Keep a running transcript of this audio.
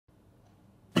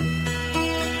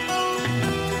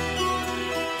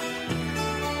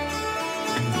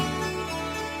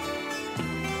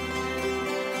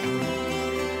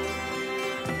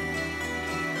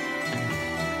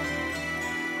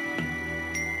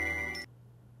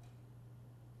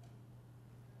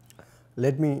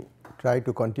Let me try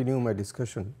to continue my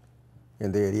discussion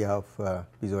in the area of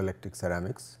piezoelectric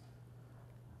ceramics.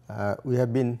 We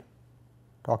have been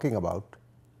talking about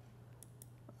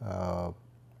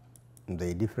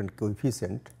the different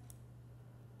coefficient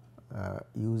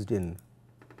used in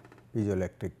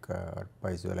piezoelectric or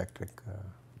piezoelectric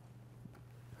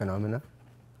phenomena.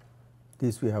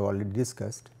 This we have already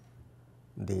discussed,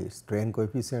 the strain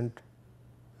coefficient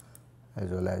as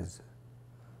well as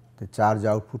the charge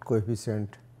output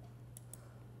coefficient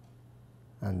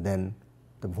and then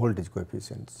the voltage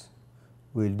coefficients.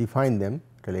 We will define them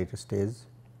at a later stage,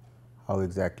 how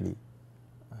exactly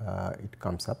it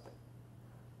comes up.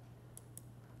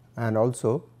 And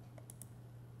also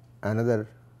another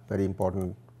very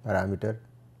important parameter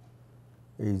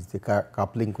is the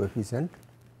coupling coefficient,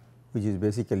 which is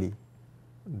basically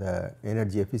the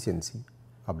energy efficiency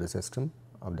of the system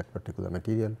of that particular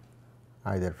material,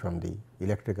 either from the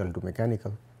electrical to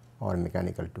mechanical or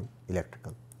mechanical to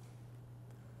electrical.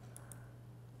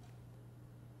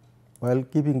 While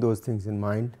keeping those things in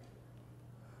mind,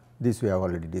 this we have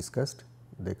already discussed,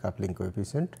 the coupling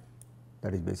coefficient,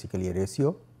 that is basically a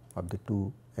ratio of the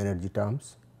two energy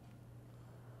terms.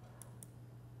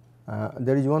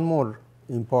 There is one more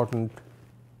important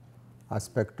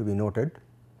aspect to be noted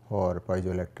for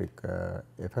piezoelectric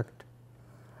effect.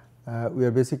 We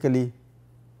are basically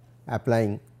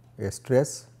applying a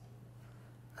stress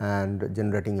and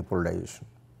generating a polarization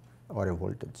or a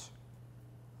voltage.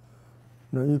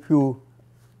 Now, if you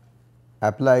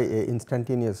apply a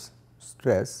instantaneous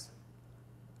stress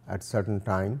at certain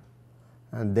time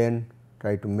and then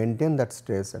try to maintain that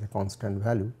stress at a constant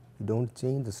value, you do not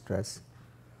change the stress,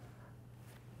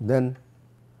 then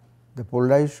the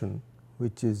polarization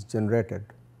which is generated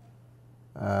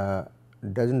does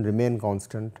not remain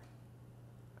constant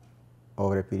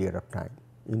over a period of time.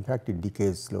 In fact, it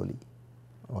decays slowly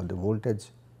or the voltage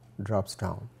drops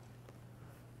down.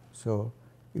 So,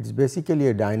 it is basically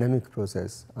a dynamic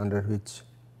process under which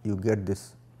you get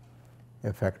this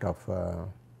effect of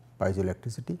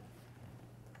piezoelectricity.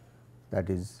 That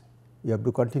is, you have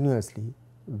to continuously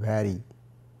vary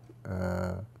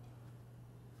the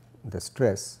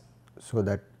stress so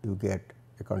that you get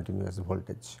a continuous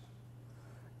voltage.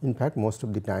 In fact, most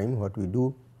of the time what we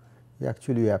do, we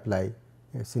actually apply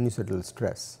a sinusoidal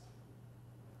stress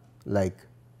like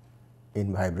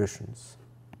in vibrations.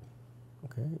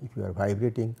 Okay. If you are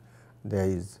vibrating, there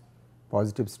is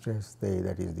positive stress,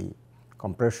 that is the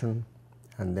compression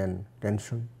and then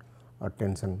tension or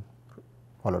tension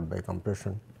followed by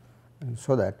compression, and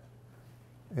so that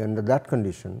under that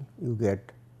condition you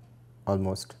get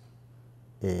almost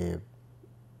a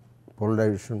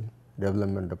polarization,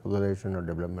 development of polarization or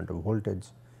development of voltage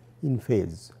in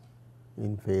phase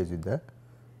with the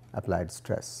applied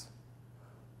stress.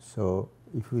 So,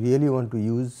 if you really want to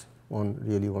use, one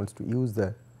really wants to use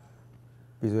the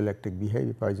piezoelectric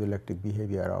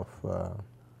behavior of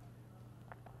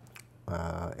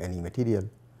any material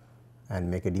and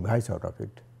make a device out of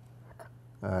it,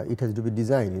 it has to be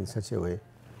designed in such a way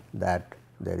that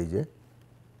there is a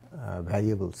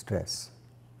variable stress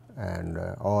and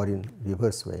or in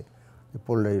reverse way the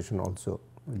polarization also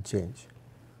will change.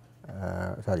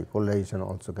 Polarization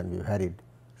also can be varied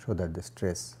so that the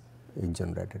stress is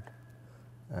generated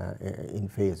in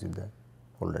phase with the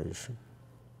polarization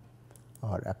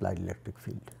or applied electric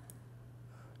field.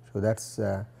 So, that is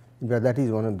in fact that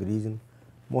is one of the reason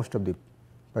most of the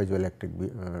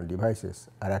piezoelectric devices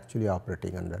are actually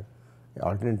operating under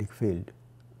alternating field,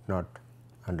 not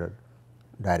under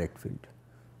direct field.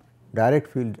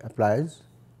 Direct field applies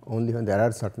only when there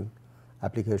are certain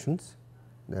applications.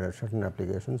 There are certain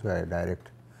applications where a direct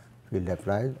field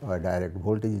applies or direct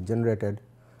voltage is generated,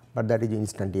 but that is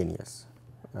instantaneous.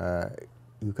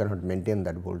 You cannot maintain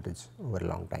that voltage over a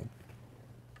long time.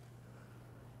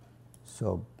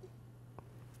 So,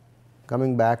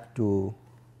 coming back to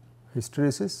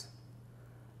hysteresis,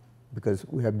 because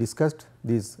we have discussed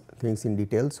these things in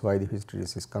details, why the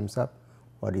hysteresis comes up,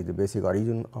 what is the basic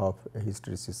origin of a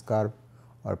hysteresis curve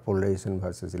or polarization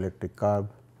versus electric curve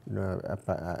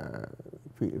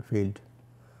field.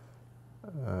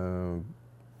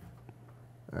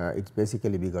 It is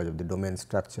basically because of the domain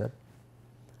structure.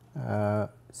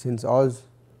 Since all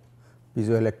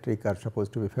piezoelectric are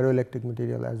supposed to be ferroelectric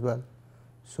material as well.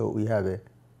 So, we have a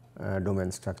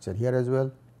domain structure here as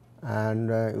well, and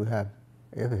we have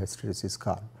a hysteresis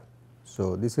curve.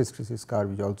 So, this hysteresis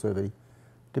curve is also a very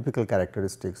typical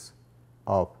characteristics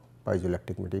of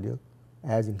piezoelectric material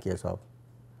as in case of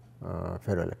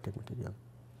ferroelectric material.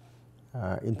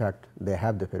 In fact, they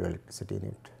have the ferroelectricity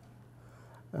in it.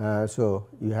 So,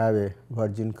 you have a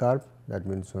virgin curve, that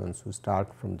means once you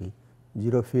start from the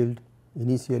 0 field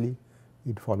initially,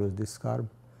 it follows this curve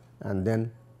and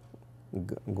then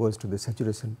goes to the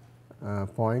saturation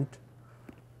point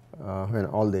when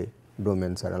all the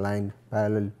domains are aligned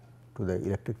parallel to the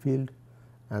electric field,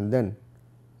 and then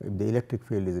if the electric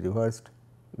field is reversed,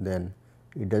 then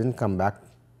it does not come back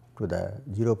to the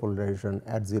 0 polarization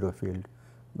at 0 field,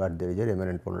 but there is a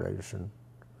remnant polarization.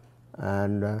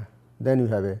 And then you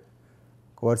have a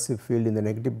coercive field in the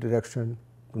negative direction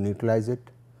to neutralize it,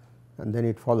 and then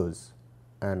it follows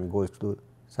and goes to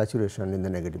saturation in the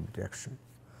negative direction.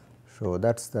 So,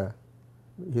 that is the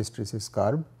hysteresis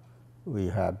curve we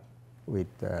have with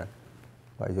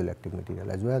piezoelectric material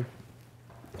as well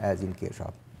as in case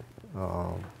of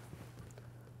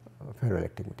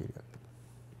ferroelectric material.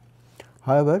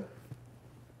 However,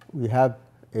 we have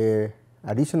a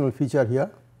additional feature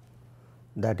here,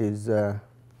 that is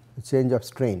change of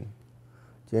strain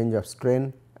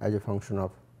as a function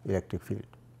of electric field.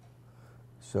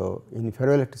 So, in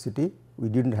ferroelectricity we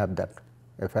did not have that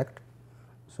effect.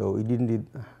 So, we did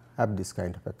not have this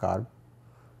kind of a curve.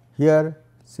 Here,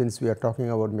 since we are talking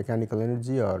about mechanical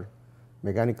energy or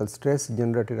mechanical stress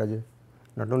generated as a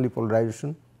not only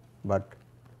polarization, but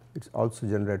it also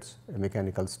generates a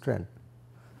mechanical strain,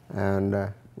 and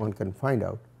one can find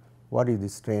out what is the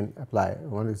strain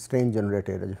what is strain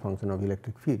generated as a function of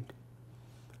electric field.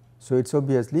 So, it is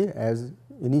obviously as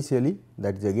initially,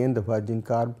 that is again the virgin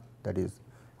curve, that is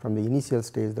from the initial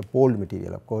stage the poled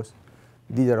material. Of course,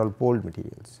 these are all poled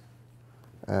materials,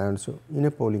 and so in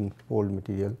a poled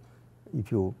material, if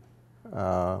you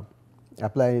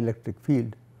apply an electric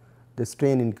field, the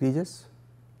strain increases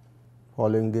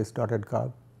following this dotted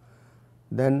curve.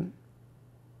 Then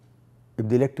if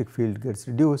the electric field gets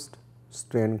reduced,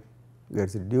 strain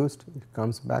gets reduced, it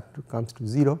comes to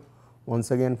 0 once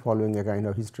again following a kind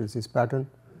of hysteresis pattern.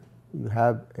 You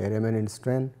have a remnant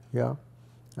strain here,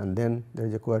 and then there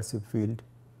is a coercive field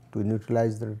to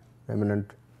neutralize the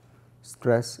remnant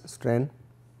strain.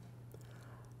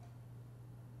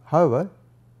 However,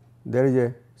 there is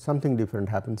a something different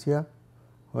happens here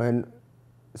when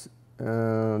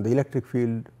the electric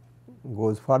field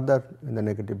goes further in the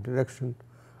negative direction,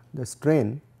 the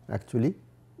strain actually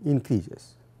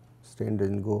increases. Strain does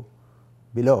not go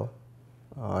below,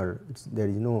 or there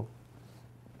is no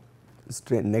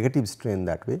strain, negative strain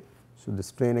that way. So, the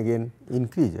strain again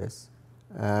increases,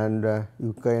 and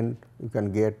you can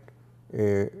get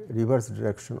a reverse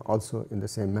direction also in the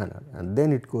same manner, and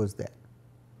then it goes there.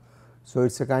 So, it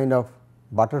is a kind of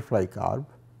butterfly curve.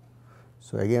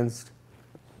 So, against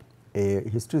a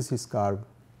hysteresis curve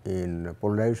in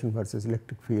polarization versus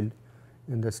electric field,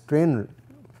 in the strain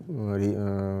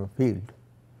field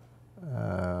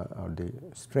or the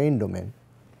strain domain,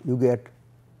 you get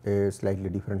a slightly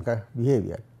different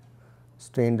behavior.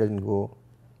 Strain does not go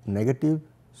negative.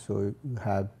 So, you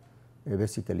have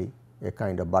basically a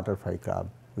kind of butterfly curve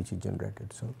which is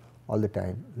generated. So, all the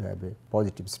time you have a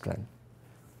positive strain.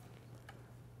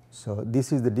 So,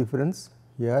 this is the difference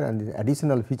here, and the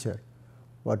additional feature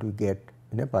what we get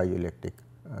in a piezoelectric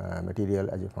material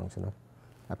as a function of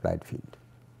applied field.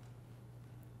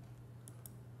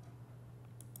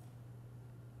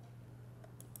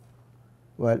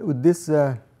 Well, with this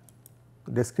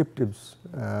descriptives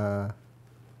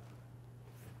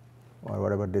or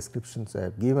whatever descriptions I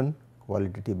have given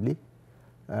qualitatively,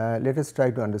 let us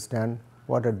try to understand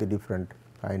what are the different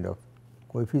kind of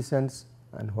coefficients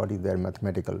and what is their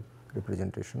mathematical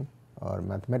representation, or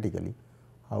mathematically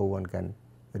how one can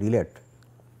relate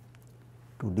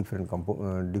to different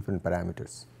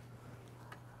parameters.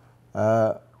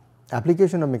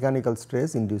 Application of mechanical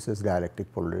stress induces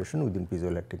dielectric polarization within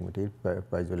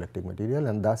piezoelectric material,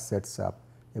 and thus sets up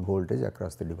a voltage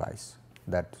across the device,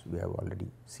 that we have already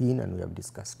seen and we have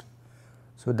discussed.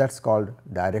 So, that is called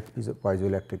direct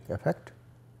piezoelectric effect.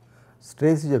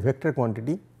 Stress is a vector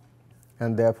quantity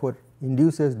and therefore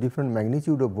induces different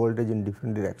magnitude of voltage in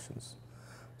different directions.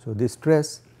 So, this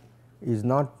stress is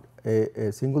not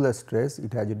a singular stress,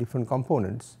 it has a different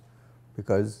components,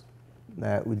 because we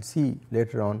will see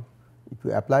later on, if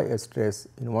you apply a stress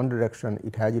in one direction,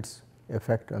 it has its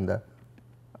effect on the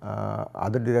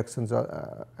other directions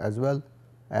as well.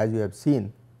 As you have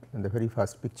seen in the very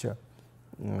first picture,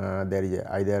 there is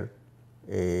either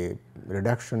a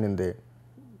reduction in the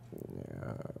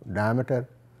diameter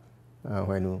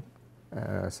when you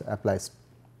apply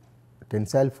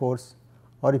tensile force,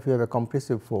 or if you have a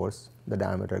compressive force, the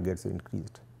diameter gets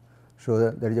increased.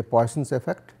 So, there is a Poisson's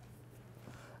effect,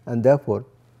 and therefore,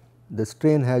 the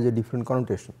strain has a different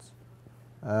connotations.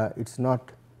 It is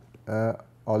not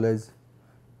always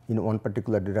in one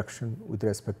particular direction with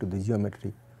respect to the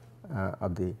geometry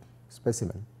of the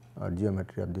specimen or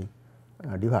geometry of the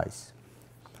device.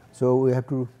 So, we have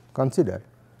to consider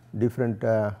different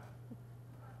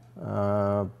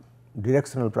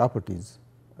directional properties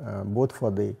both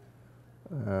for the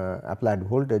applied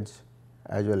voltage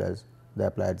as well as the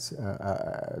applied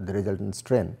the resultant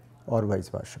strain or vice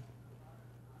versa.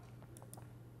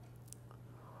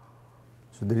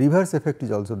 So, the reverse effect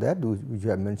is also there, which I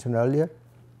have mentioned earlier.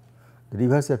 The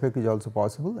reverse effect is also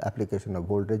possible. Application of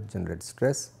voltage generates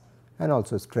stress and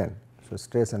also strain. So,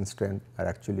 stress and strain are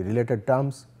actually related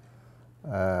terms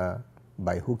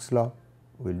by Hooke's law.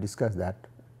 We will discuss that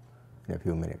in a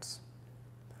few minutes.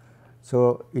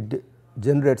 So, it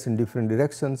generates in different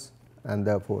directions and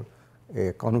therefore,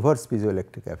 a converse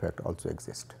piezoelectric effect also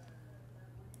exists.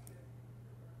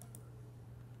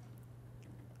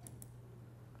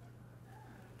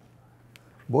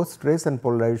 Both stress and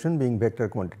polarization being vector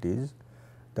quantities,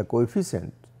 the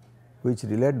coefficients which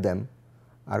relate them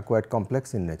are quite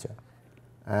complex in nature,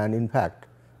 and in fact,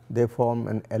 they form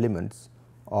an elements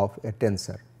of a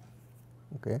tensor.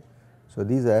 Okay. So,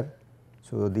 these are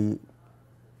the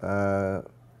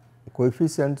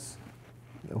coefficients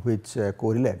which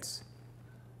correlates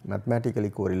mathematically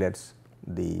correlates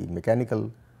the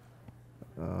mechanical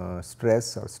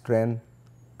stress or strain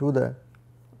to the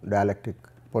dielectric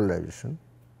polarization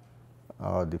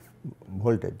or the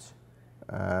voltage.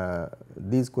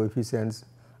 These coefficients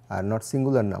are not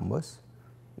singular numbers,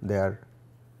 they are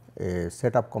a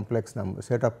set of complex numbers,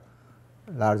 set of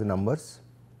large numbers,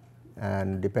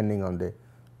 and depending on the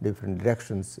different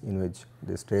directions in which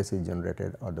the stress is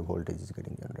generated or the voltage is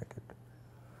getting generated.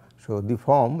 So, they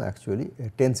form actually a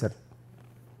tensor,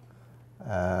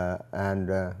 and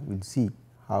we will see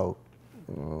how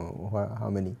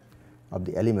many of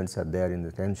the elements are there in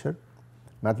the tensor.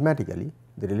 Mathematically,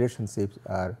 the relationships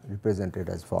are represented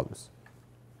as follows.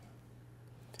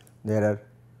 There are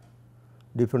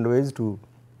different ways to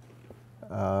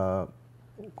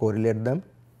correlate them.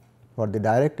 For the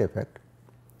direct effect,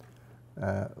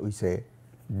 we say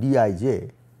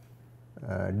Dij,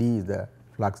 d is the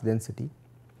flux density,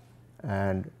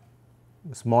 and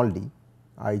small d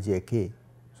ijk.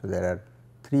 So, there are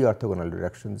 3 orthogonal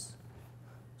directions.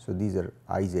 So, these are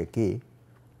ijk,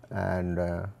 and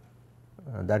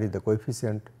that is the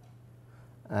coefficient,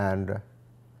 and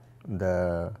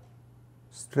the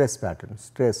stress pattern,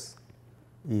 stress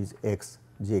is x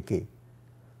j k.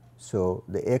 So,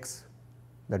 the x,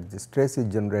 that is the stress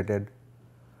is generated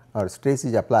or stress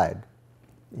is applied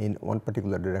in one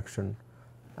particular direction,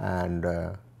 and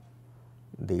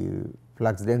the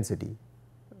flux density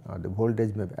or the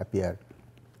voltage may appear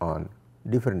on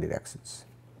different directions.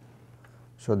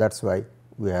 So, that is why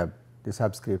we have the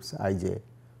subscripts I j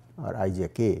or I j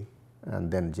k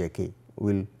and then j k.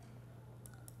 We will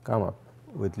come up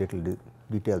with little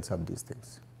details of these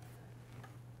things.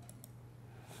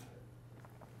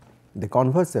 The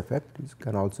converse effect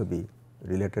can also be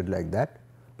related like that,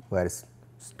 where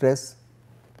stress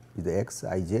is the x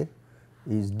I j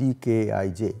is d k I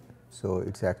j. So,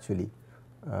 it is actually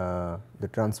the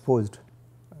transposed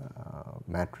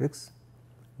matrix.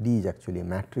 D is actually a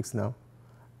matrix now,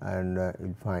 and you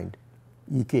will find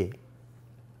E k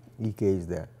is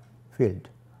the field.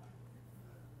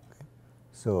 Okay.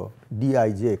 So, d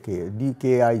I j k, d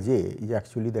k I j is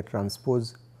actually the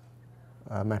transpose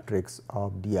matrix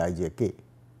of d I j k.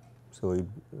 So,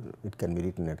 it can be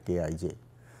written at k I j,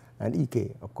 and E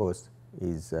k of course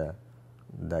is the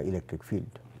electric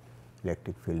field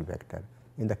vector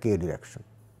in the k direction.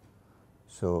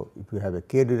 So, if you have a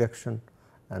k direction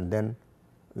and then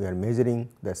we are measuring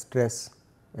the stress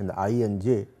in the I and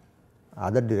j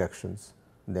other directions,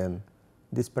 then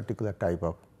this particular type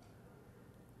of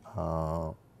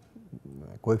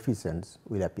coefficients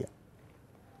will appear.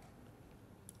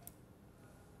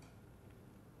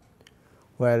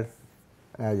 Where,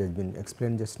 as has been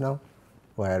explained just now,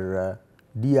 where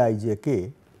d I j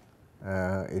k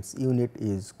its unit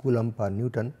is coulomb per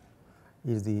Newton,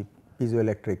 is the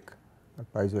piezoelectric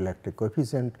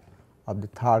coefficient of the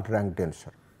third rank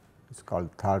tensor. It is called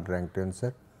third rank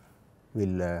tensor. We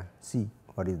will see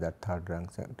what is that third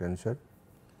rank tensor.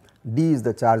 D is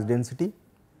the charge density,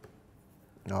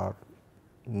 or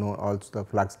also the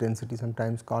flux density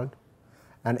sometimes called,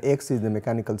 and x is the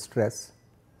mechanical stress,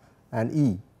 and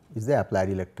E is the applied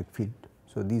electric field.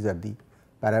 So, these are the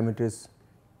parameters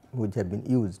which have been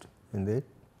used in the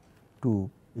two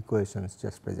equations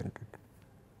just presented.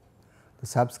 The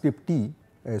subscript T,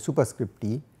 superscript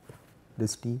T,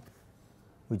 this T,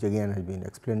 which again has been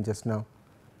explained just now,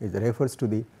 is refers to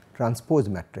the transpose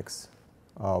matrix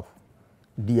of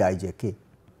d I j k.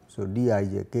 So, d I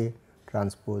j k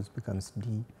transpose becomes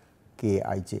d k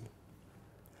I j.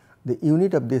 The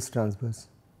unit of this transverse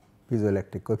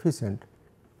piezoelectric coefficient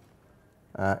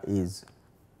is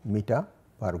meter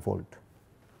per volt,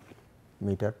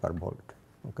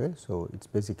 Okay. So, it is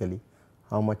basically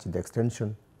how much the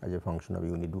extension as a function of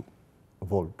unit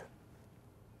volt.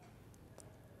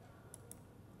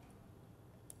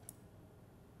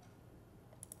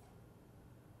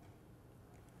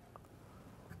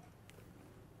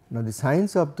 Now, the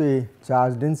signs of the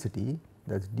charge density,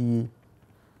 that is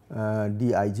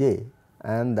Dij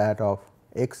and that of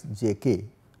xjk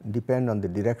depend on the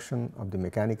direction of the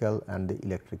mechanical and the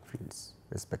electric fields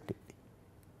respectively.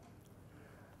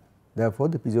 Therefore,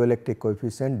 the piezoelectric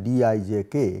coefficient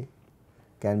Dijk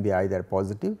can be either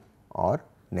positive or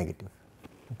negative,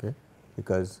 okay,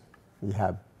 because we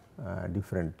have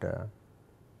different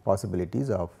possibilities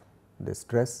of the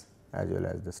stress as well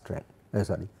as the strain,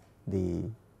 the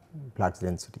flux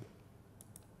density.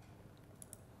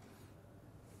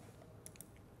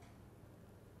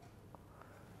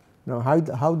 Now,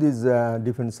 how these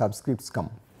different subscripts come?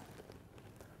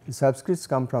 The subscripts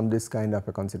come from this kind of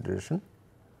a consideration.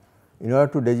 In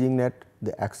order to designate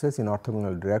the axis in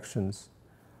orthogonal directions,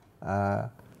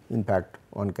 in fact,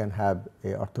 one can have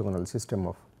a orthogonal system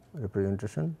of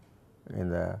representation in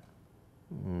the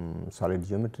solid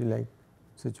geometry like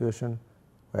situation,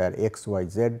 where x, y,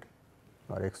 z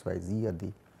or x, y, z are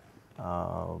the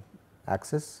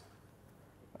axis,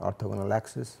 orthogonal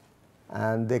axis,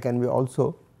 and they can be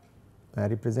also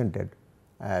represented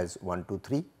as 1, 2,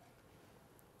 3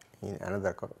 in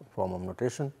another form of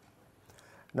notation.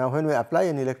 Now, when we apply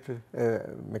an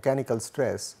mechanical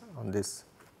stress on this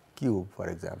cube, for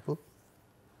example,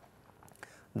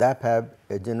 that have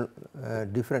a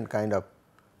different kind of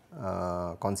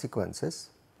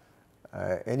consequences.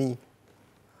 The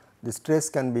stress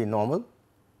can be normal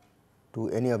to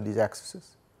any of these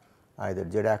axes, either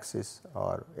z axis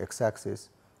or x axis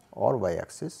or y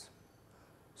axis.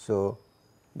 So,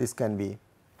 this can be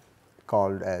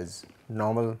called as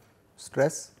normal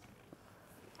stress.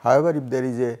 However, if there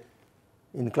is a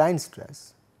inclined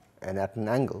stress and at an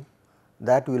angle,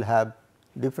 that will have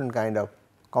different kind of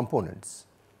components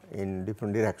in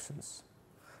different directions.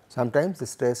 Sometimes the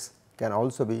stress can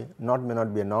also be may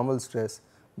not be a normal stress,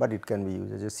 but it can be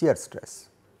used as a shear stress.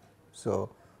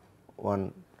 So,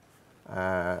 one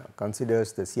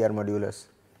considers the shear modulus,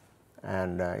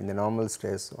 and in the normal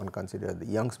stress one considers the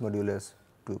Young's modulus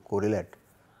to correlate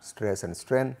stress and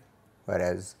strain,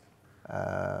 whereas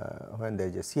when there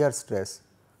is a shear stress,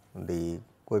 the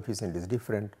coefficient is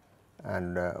different,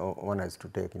 and one has to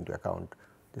take into account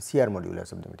the shear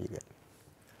modulus of the material.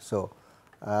 So,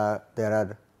 there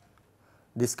are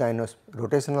this kind of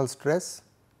rotational stress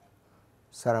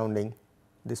surrounding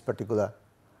this particular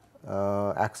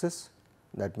axis,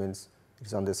 that means it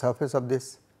is on the surface of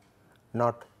this,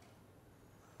 not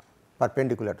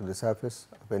perpendicular to the surface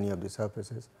of any of the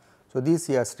surfaces. So, this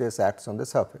shear stress acts on the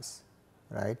surface,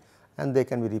 right, and they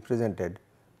can be represented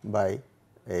by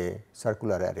a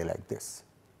circular array like this.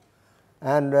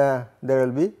 And there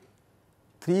will be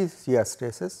 3 shear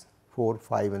stresses, 4,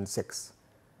 5 and 6.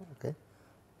 Okay.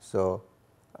 So,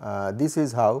 this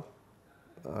is how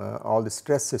all the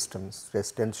stress systems,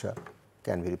 stress tensor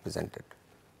can be represented.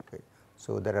 Okay.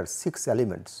 So, there are 6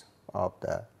 elements of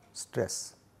the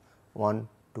stress, 1,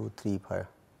 2, 3,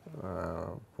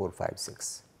 4, 5,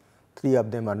 6. 3 of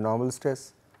them are normal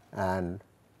stress and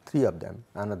 3 of them,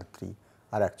 another 3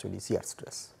 are actually shear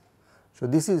stress. So,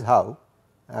 this is how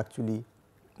actually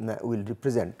we will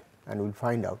represent and we will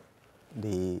find out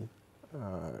the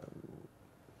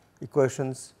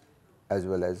equations as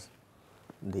well as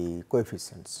the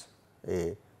coefficients,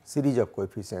 a series of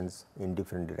coefficients in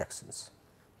different directions.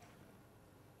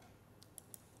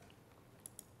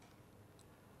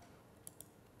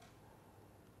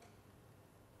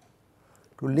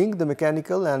 To link the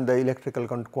mechanical and the electrical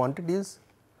quantities,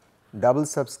 double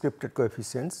subscripted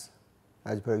coefficients,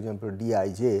 as for example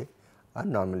Dij, are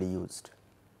normally used.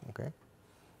 Okay.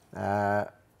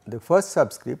 The first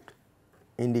subscript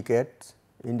indicated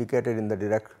in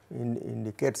the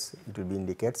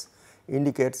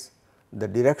indicates the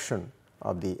direction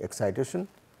of the excitation,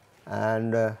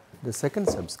 and the second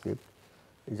subscript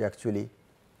is actually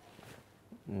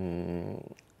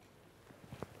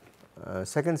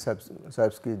second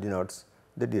subscript denotes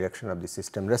the direction of the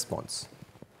system response.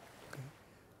 Okay.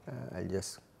 I will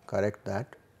just correct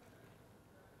that.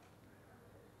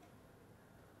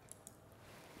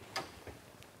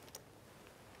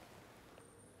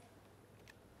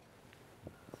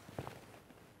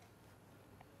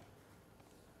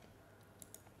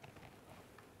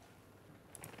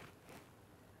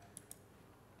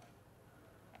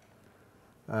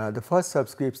 The first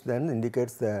subscript then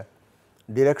indicates the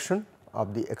direction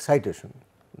of the excitation,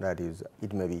 that is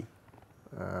it may be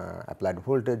applied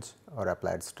voltage or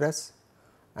applied stress,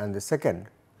 and the second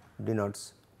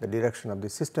denotes the direction of the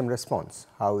system response,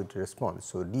 how it responds.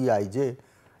 So, dij,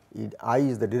 I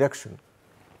is the direction.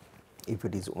 If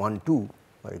it is 1 2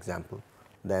 for example,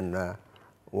 then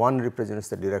 1 represents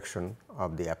the direction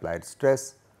of the applied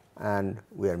stress, and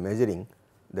we are measuring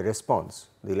the response,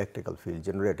 the electrical field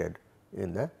generated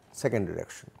in the second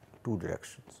direction, 2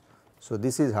 directions. So,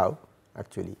 this is how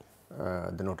actually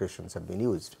the notations have been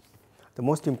used. The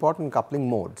most important coupling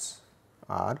modes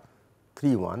are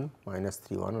 3 1, minus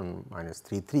 3 1 and minus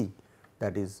 3 3,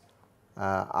 that is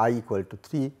I equal to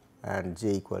 3 and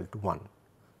j equal to 1,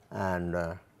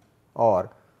 and or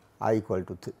I equal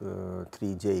to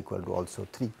 3, j equal to also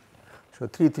 3. So,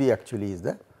 3 3 actually is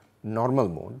the normal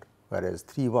mode, whereas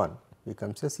 3 1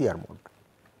 becomes a CR mode.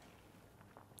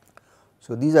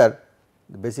 So, these are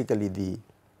basically the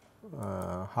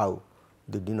how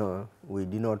we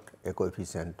denote a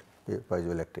coefficient, a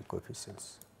piezoelectric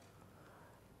coefficients.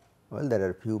 Well, there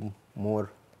are few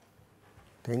more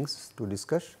things to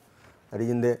discuss. That is,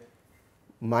 in the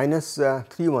minus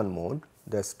 3 1 mode,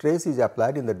 the stress is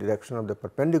applied in the direction of the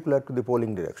perpendicular to the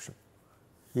Pauling direction.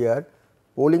 Here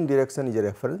Pauling direction is a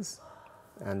reference,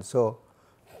 and so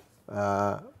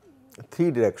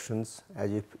 3 directions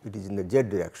as if it is in the z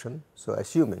direction. So,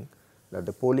 assuming that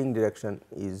the Pauling direction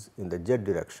is in the z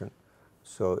direction.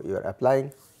 So, you are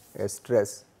applying a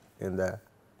stress in the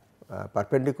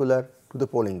perpendicular to the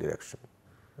Pauling direction,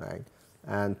 right,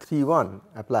 and 3 1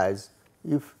 applies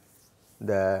if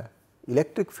the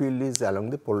electric field is along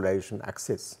the polarization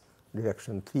axis,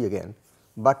 direction 3 again,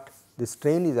 but the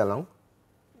strain is along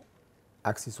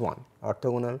axis 1,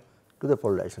 orthogonal to the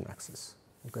polarization axis.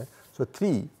 Okay. So,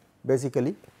 3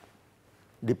 basically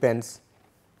depends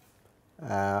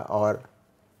or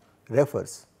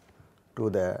refers to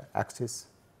the axis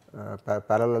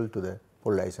parallel to the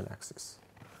polarization axis,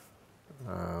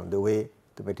 the way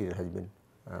the material has been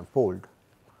poled.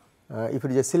 If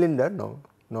it is a cylinder,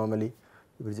 normally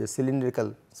if it is a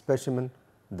cylindrical specimen,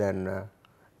 then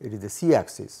it is the c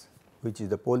axis, which is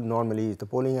the pole, normally is the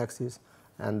Pauling axis,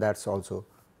 and that is also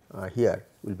here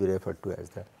will be referred to as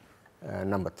the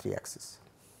number 3 axis.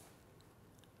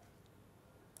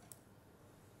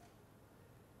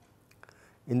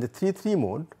 In the 3 3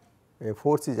 mode, a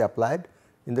force is applied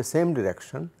in the same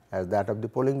direction as that of the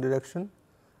Pauling direction,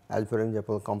 as for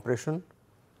example, compression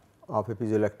of a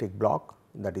piezoelectric block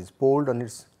that is poled on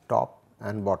its top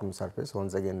and bottom surface,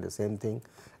 once again the same thing,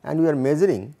 and we are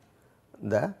measuring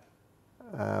the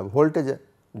voltage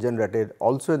generated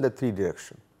also in the 3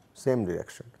 direction, same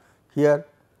direction. Here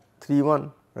 3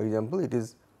 1 for example, it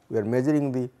is we are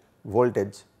measuring the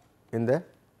voltage in the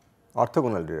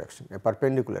orthogonal direction, a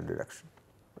perpendicular direction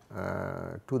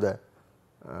to the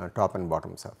top and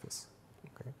bottom surface.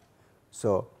 Okay.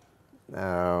 So,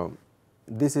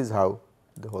 this is how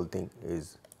the whole thing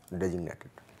is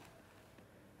designated.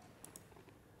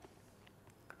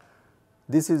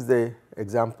 This is the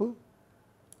example,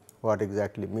 what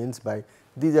exactly means by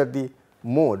these are the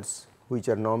modes which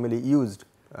are normally used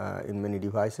in many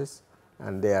devices,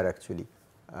 and they are actually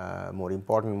more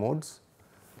important modes.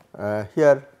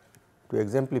 Here, to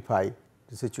exemplify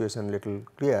the situation little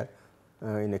clear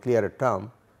in a clearer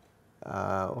term,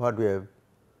 what we have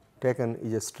taken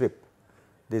is a strip.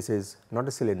 This is not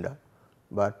a cylinder,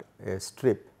 but a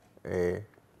strip, a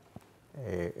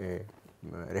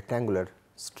rectangular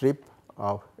strip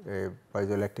of a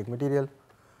piezoelectric material,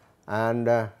 and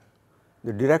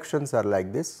the directions are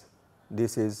like this.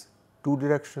 This is 2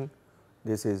 direction,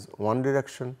 this is 1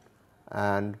 direction,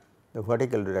 and the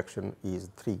vertical direction is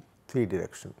 3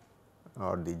 direction,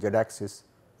 or the z axis,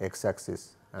 x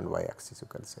axis and y axis you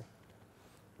can say.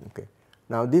 Okay.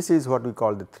 Now, this is what we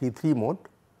call the 3 3 mode,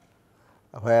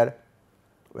 where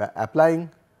we are applying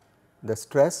the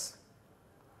stress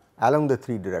along the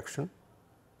 3 direction,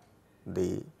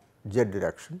 the z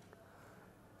direction.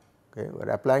 Okay. We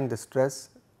are applying the stress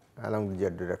along the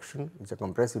z direction, it is a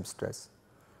compressive stress,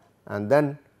 and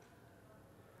then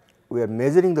we are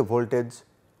measuring the voltage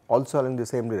also along the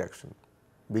same direction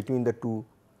between the 2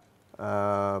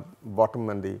 bottom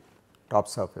and the top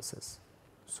surfaces.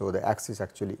 So, the axis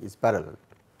actually is parallel.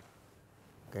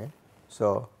 Okay.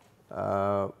 So,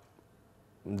 the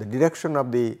direction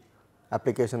of the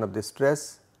application of the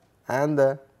stress and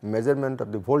the measurement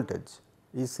of the voltage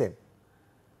is same.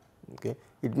 Okay.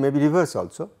 It may be reverse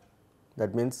also,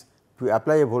 that means, if we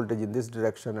apply a voltage in this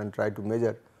direction and try to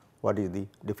measure what is the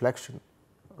deflection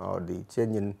or the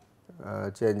change in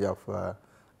change of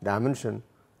dimension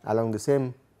along the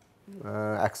same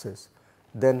axis,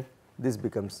 then this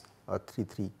becomes a 3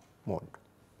 3 mode.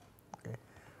 Okay.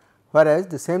 whereas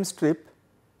the same strip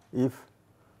if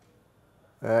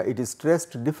it is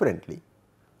stressed differently,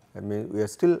 I mean we are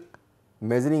still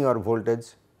measuring our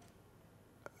voltage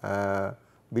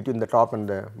between the top and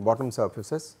the bottom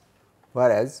surfaces,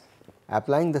 whereas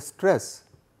applying the stress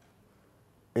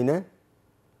in a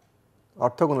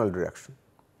orthogonal direction.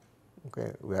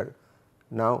 Okay. We are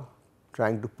now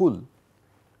trying to pull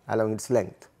along its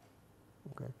length,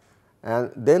 okay.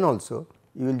 And then also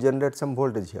you will generate some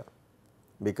voltage here,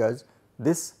 because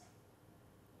this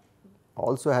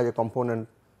also has a component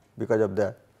because of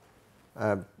the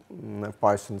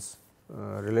Poisson's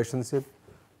relationship.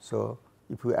 So,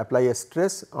 if you apply a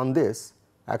stress on this,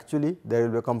 actually there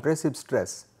will be a compressive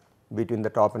stress between the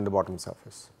top and the bottom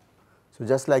surface. So,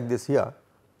 just like this here.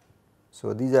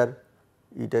 So, these are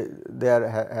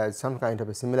has some kind of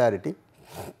a similarity.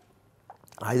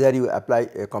 Either you apply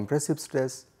a compressive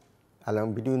stress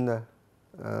along between the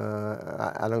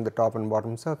along the top and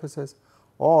bottom surfaces,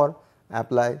 or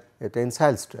apply a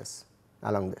tensile stress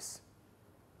along this.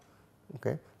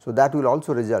 Okay. So, that will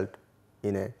also result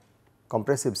in a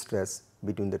compressive stress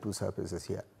between the two surfaces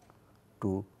here,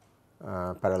 two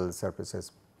parallel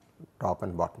surfaces top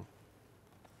and bottom.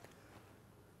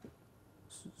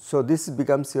 So, this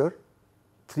becomes your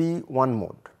 3-1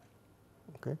 mode.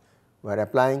 Okay. We are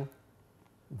applying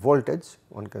voltage,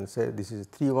 one can say this is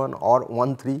 3-1 or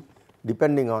 1-3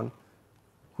 depending on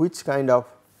which kind of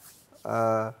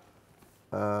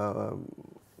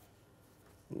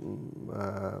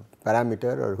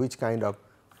parameter or which kind of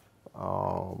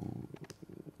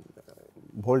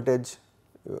voltage,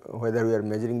 whether we are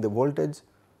measuring the voltage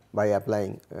by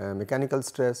applying mechanical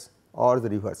stress or the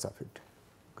reverse of it.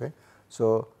 Okay.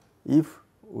 So, if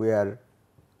we are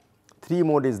 3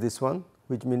 mode is this one,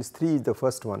 which means 3 is the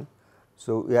first one.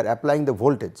 So, we are applying the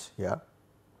voltage here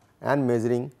and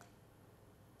measuring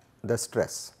the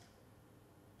stress,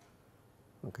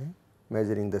 okay,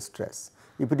 measuring the stress.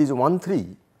 If it is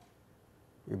 1-3,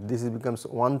 if this becomes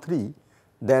 1-3,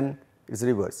 then it is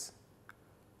reverse.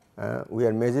 We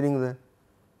are measuring the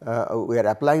we are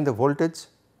applying the voltage,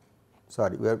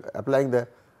 sorry, we are applying the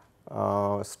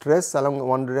stress along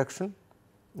one direction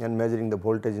and measuring the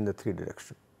voltage in the 3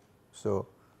 direction. So,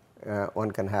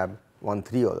 one can have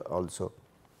 1-3 also.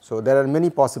 So, there are many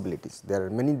possibilities, there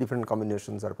are many different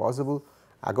combinations are possible.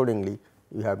 Accordingly,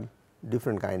 you have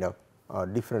different kind of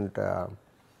different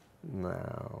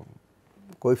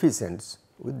coefficients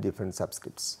with different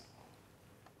subscripts.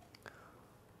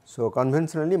 So,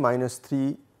 conventionally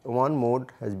 -3-1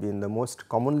 mode has been the most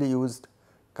commonly used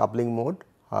coupling mode.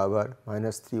 However,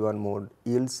 -3-1 mode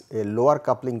yields a lower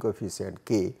coupling coefficient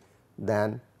K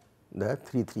than the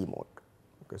 3-3 mode.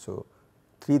 Okay. So,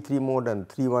 3-3 mode and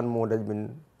 3-1 mode has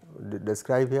been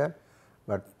described here,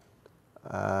 but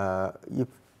if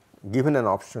given an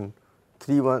option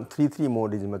 3-3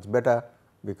 mode is much better,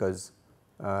 because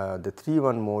the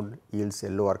 3-1 mode yields a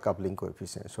lower coupling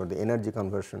coefficient. So, the energy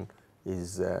conversion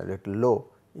is little low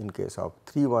in case of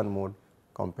 3-1 mode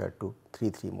compared to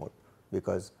 3-3 mode,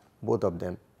 because both of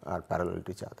them are parallel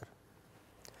to each other.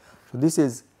 So, this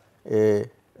is a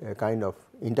kind of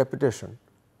interpretation,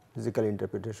 physical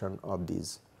interpretation of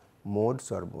these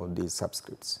modes or of these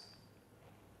subscripts.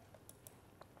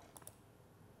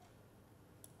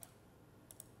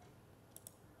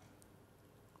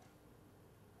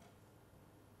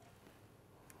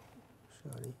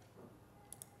 Sorry.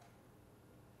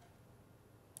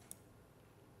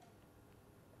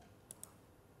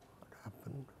 What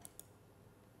happened?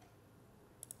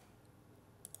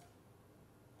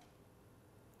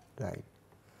 Right.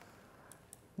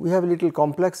 We have a little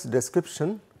complex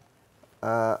description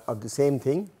of the same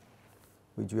thing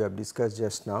which we have discussed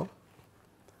just now.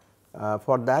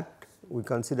 For that, we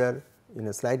consider in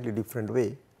a slightly different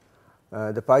way.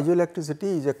 The piezoelectricity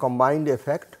is a combined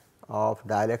effect of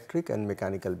dielectric and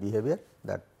mechanical behavior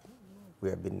that we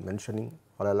have been mentioning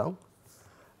all along.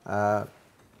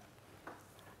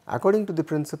 According to the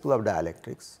principle of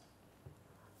dielectrics,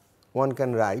 one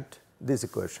can write this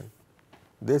equation.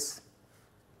 This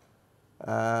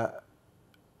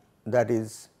that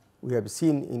is we have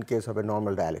seen in case of a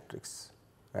normal dielectrics,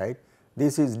 right.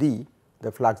 This is d,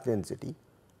 the flux density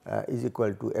is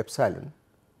equal to epsilon,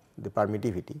 the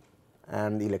permittivity,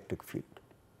 and the electric field.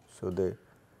 So, the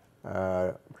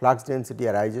flux density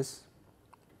arises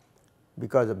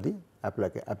because of the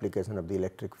application of the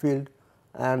electric field,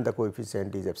 and the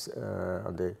coefficient is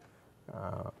the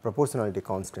proportionality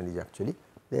constant is actually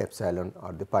the epsilon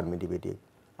or the permittivity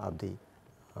of the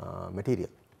material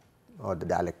or the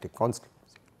dielectric constant.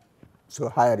 So,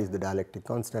 higher is the dielectric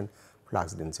constant,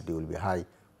 flux density will be high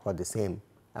for the same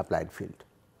applied field.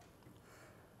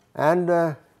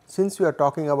 And since we are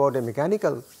talking about a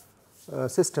mechanical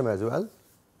system as well,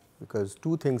 because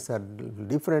two things are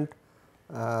different,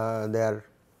 they are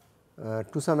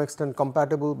to some extent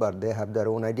compatible, but they have their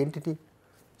own identity.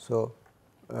 So,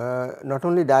 not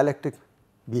only dielectric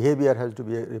behavior has to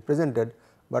be represented,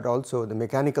 but also the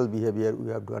mechanical behavior we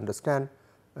have to understand,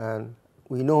 and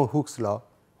we know Hooke's law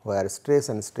where stress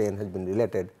and strain has been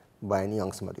related by an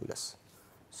Young's modulus.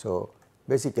 So,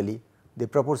 basically the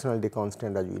proportionality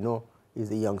constant, as we know, is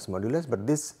the Young's modulus, but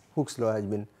this Hooke's law has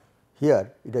been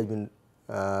here, it has been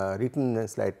written in a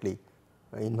slightly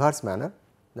inverse manner.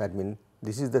 That means,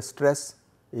 this is the stress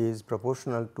is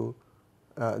proportional to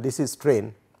this is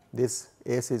strain, this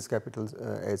S is capital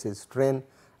S is strain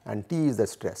and T is the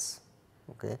stress.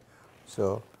 Okay.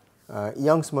 So,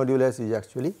 Young's modulus is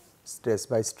actually stress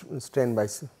by strain by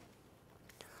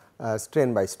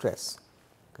stress,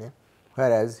 okay.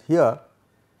 Whereas, here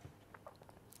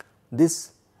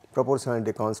this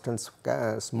proportionality constant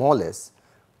small s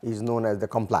is known as the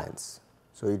compliance.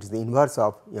 So, it is the inverse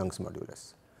of Young's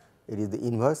modulus. It is the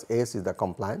inverse, S is the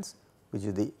compliance, which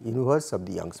is the inverse of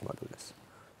the Young's modulus.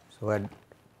 So, when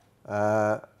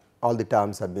all the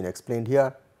terms have been explained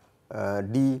here,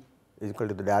 D is equal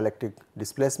to the dielectric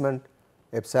displacement,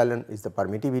 epsilon is the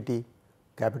permittivity,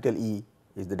 capital E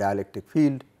is the dielectric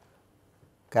field,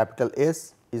 capital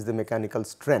S is the mechanical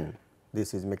strain,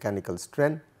 this is mechanical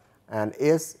strain, and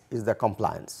S is the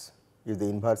compliance, is the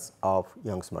inverse of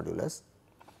Young's modulus,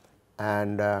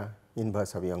 and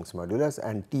inverse of Young's modulus,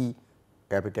 and T,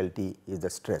 capital T is the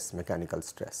stress, mechanical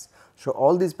stress. So,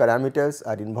 all these parameters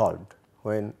are involved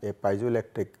when a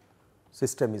piezoelectric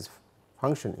system is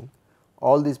functioning.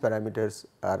 All these parameters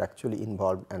are actually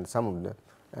involved, and some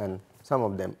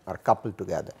of them are coupled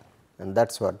together, and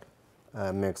that is what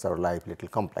makes our life little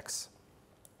complex.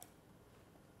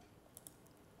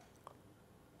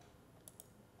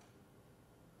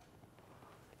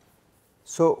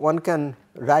 So, one can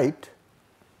write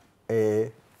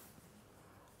a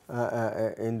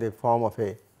in the form of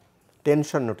a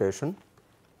tension notation,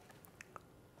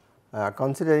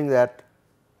 considering that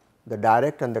the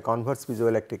direct and the converse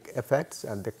piezoelectric effects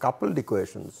and the coupled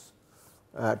equations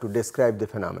to describe the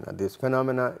phenomena. This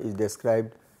phenomena is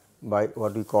described by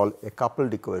what we call a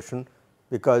coupled equation,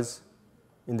 because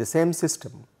in the same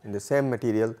system, in the same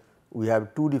material, we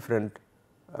have two different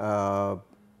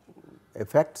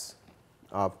effects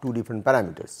of two different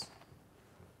parameters.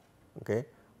 Okay.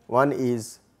 One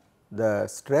is the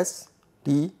stress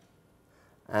T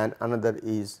and another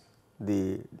is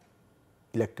the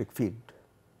electric field.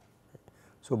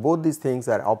 So, both these things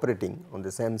are operating on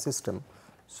the same system.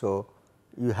 So,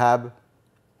 you have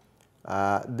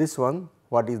this one,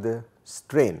 what is the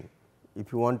strain.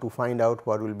 If you want to find out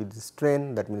what will be the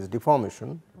strain, that means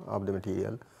deformation of the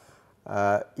material,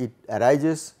 it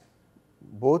arises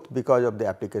both because of the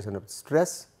application of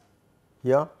stress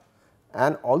here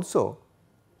and also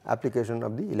application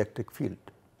of the electric field.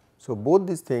 So, both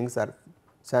these things are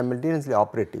simultaneously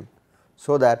operative,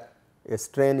 so that a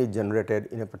strain is generated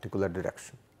in a particular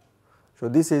direction. So,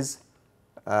 this is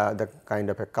the kind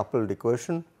of a coupled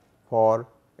equation for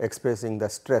expressing the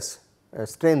stress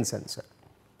strain sensor,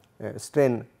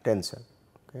 strain tensor.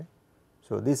 Okay.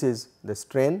 So, this is the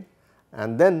strain,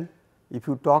 and then if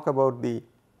you talk about the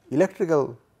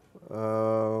electrical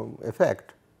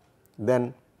effect,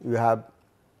 then you have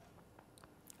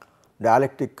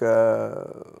dielectric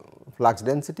flux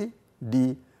density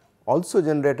D also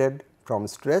generated from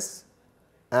stress,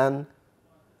 and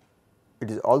it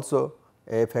is also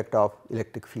a effect of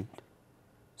electric field.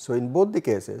 So, in both the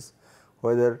cases,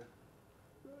 whether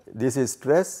this is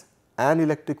stress and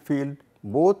electric field,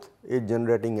 both is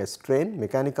generating a strain,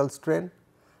 mechanical strain,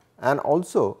 and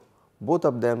also both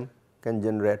of them can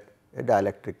generate a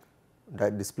dielectric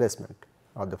displacement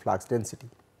or the flux density.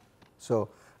 So,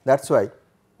 that is why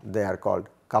they are called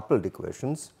coupled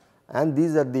equations, and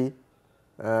these are the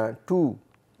two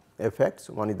effects.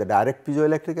 One is the direct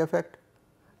piezoelectric effect,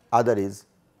 other is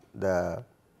the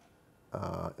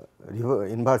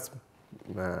inverse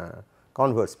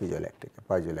converse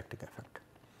piezoelectric effect,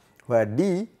 where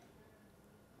D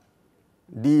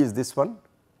is this one,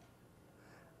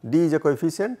 D is a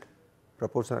coefficient,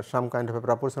 proportional, some kind of a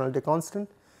proportionality constant,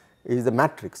 is the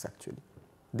matrix actually.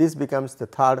 This becomes the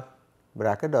third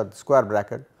bracket, or the square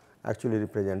bracket actually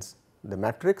represents the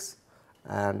matrix,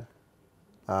 and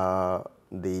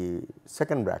the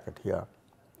second bracket here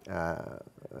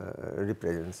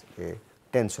represents a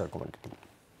tensor quantity.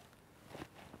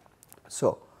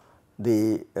 So,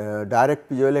 the direct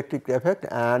piezoelectric effect,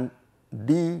 and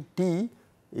dt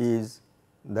is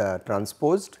the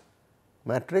transposed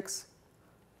matrix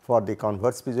for the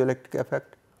converse piezoelectric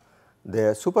effect,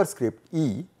 the superscript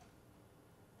E,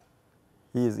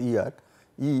 is here,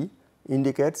 E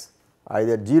indicates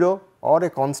either 0 or a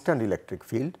constant electric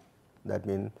field, that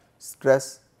means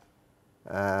stress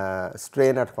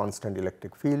strain at constant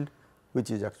electric field,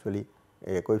 which is actually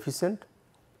a coefficient.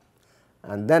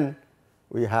 And then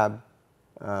we have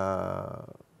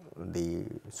the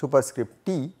superscript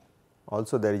T,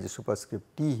 also there is a superscript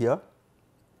T here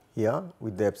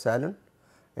with the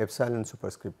epsilon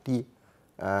superscript T,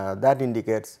 that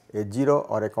indicates a 0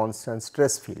 or a constant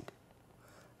stress field,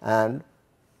 and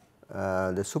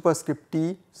the superscript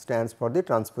T stands for the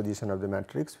transposition of the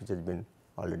matrix, which has been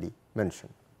already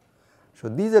mentioned. So,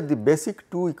 these are the basic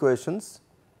two equations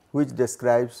which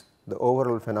describes the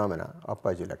overall phenomena of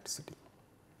piezoelectricity.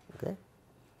 Okay.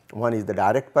 One is the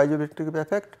direct piezoelectric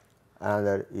effect,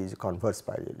 another is converse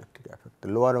piezoelectric effect. The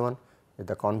lower one is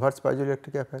the converse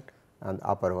piezoelectric effect and the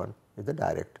upper one is the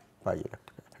direct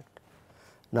piezoelectric effect.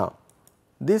 Now,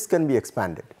 this can be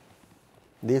expanded,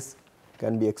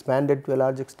 to a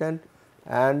large extent,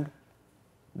 and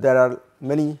there are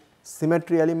many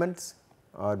symmetry elements,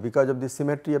 or because of the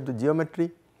symmetry of the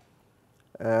geometry,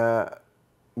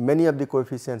 many of the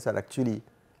coefficients are actually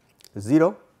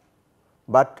 0,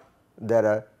 but there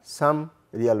are some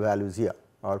real values here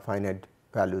or finite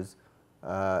values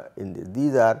in this.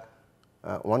 These are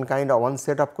one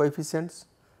set of coefficients,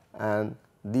 and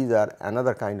these are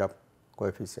another kind of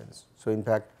coefficients. So, in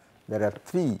fact, there are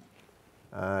 3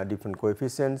 different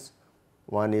coefficients.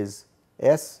 One is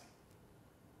S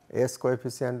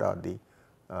coefficient, or the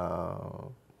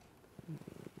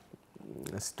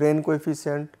strain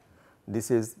coefficient,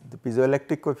 this is the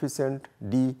piezoelectric coefficient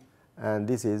D, and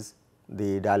this is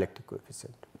the dielectric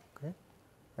coefficient, okay,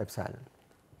 epsilon.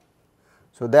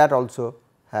 So, that also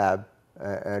have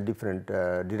different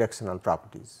directional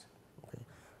properties. Okay.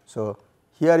 So,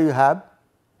 here you have,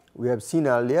 we have seen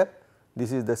earlier,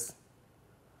 this is the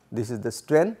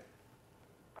strain.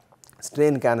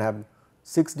 Strain can have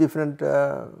 6 different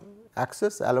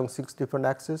axes, along 6 different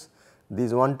axes.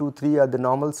 These 1, 2, 3 are the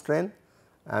normal strain,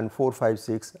 and 4, 5,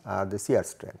 6 are the shear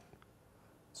strain.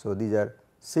 So, these are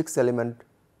 6 element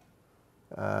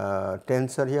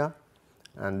tensor here,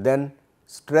 and then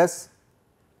stress,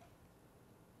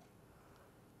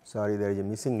 sorry, there is a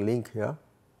missing link here,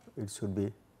 it should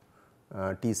be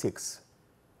T6.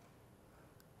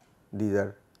 These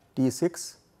are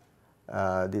T6,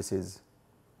 this is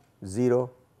 0,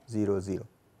 0, 0.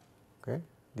 Okay.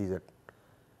 These are,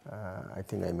 I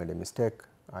think I made a mistake,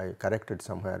 I corrected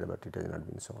somewhere, but it has not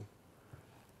been shown.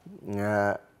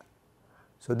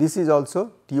 So, this is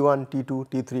also T1, T2,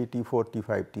 T3, T4,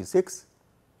 T5, T6.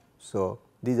 So,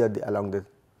 these are along the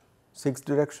 6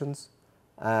 directions,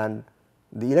 and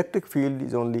the electric field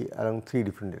is only along 3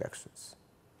 different directions.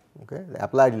 Okay. The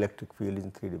applied electric field is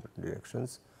in 3 different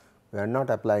directions. We are not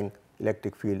applying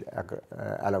electric field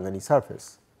along any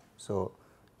surface. So,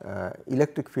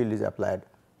 electric field is applied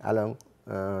along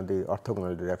the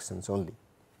orthogonal directions only.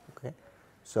 Okay.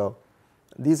 So,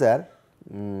 these are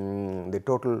the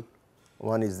total,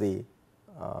 one is the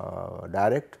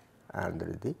direct and there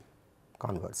is the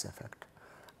converse effect.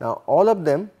 Now, all of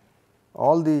them,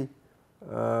 all the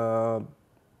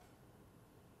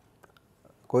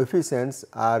coefficients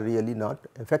are really not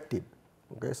effective.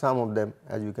 Okay. Some of them,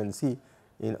 as you can see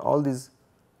in all these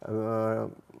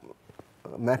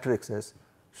matrices,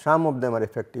 some of them are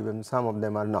effective and some of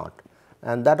them are not,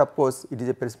 and that of course, it is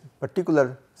a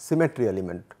particular symmetry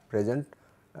element present,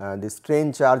 the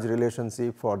strain charge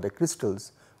relationship for the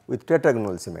crystals with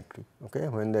tetragonal symmetry. Okay.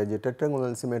 When there is a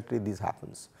tetragonal symmetry, this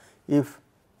happens. If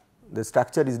the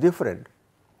structure is different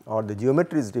or the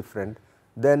geometry is different,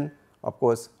 then of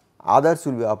course, others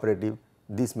will be operative,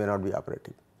 this may not be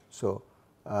operative. So,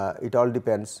 it all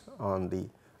depends on the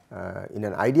in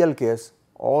an ideal case,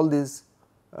 all these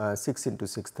 6 into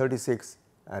 6 36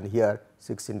 and here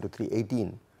 6 into 3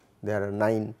 18, there are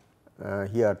 9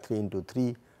 here 3 into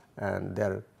 3 and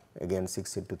there again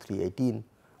 6 into 3 18,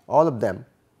 all of them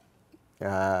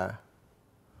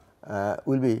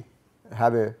will be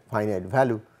have a finite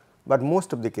value, but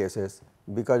most of the cases,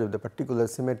 because of the particular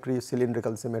symmetry,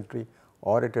 cylindrical symmetry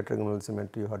or a tetragonal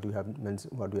symmetry what we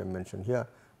have mentioned here,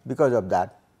 because of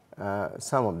that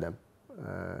some of them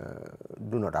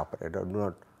do not operate or do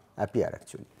not appear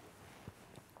actually.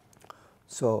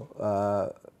 So,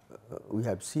 we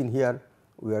have seen here,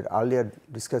 we were earlier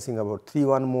discussing about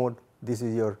 3-1 mode, this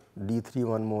is your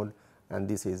D3-1 mode and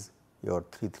this is your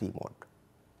 3-3 mode.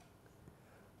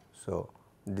 So,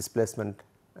 displacement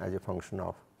as a function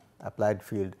of applied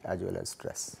field as well as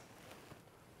stress.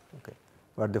 Okay.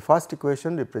 But the first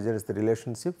equation represents the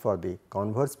relationship for the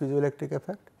converse piezoelectric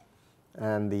effect,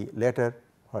 and the later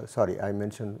sorry, I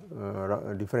mentioned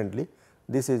differently.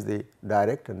 This is the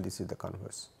direct and this is the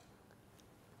converse.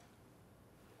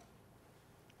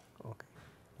 Okay,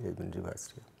 it has been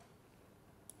reversed here.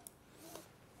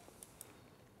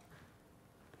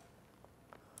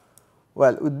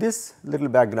 Well, with this little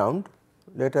background,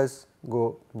 let us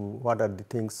go to what are the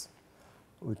things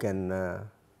we can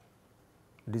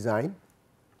design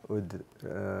with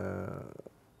a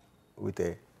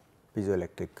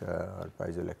piezoelectric or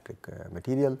piezoelectric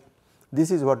material.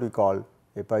 This is what we call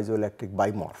a piezoelectric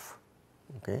bimorph.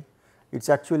 Okay. It is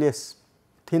actually a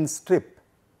thin strip.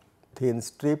 In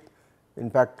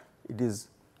fact, it is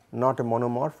not a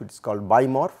monomorph, it is called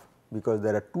bimorph because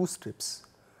there are two strips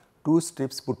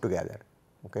put together.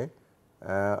 Okay.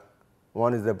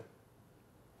 One is the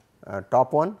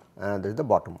top one and there is the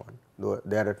bottom one. Though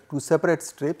there are two separate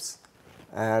strips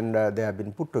and they have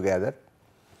been put together.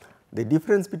 The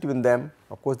difference between them,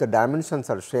 of course, the dimensions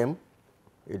are same.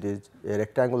 It is a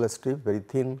rectangular strip, very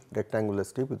thin rectangular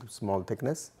strip with small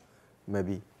thickness,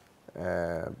 maybe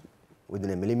within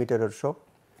a millimeter or so.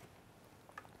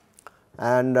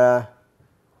 And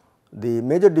the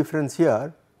major difference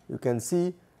here, you can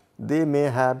see they may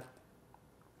have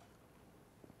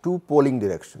two poling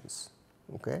directions.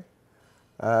 Okay.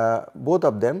 Both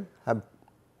of them have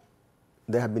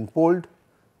been poled,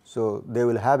 so they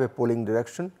will have a poling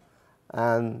direction,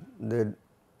 and the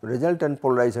resultant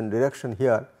polarization direction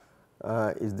here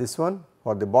is this one.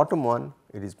 For the bottom one,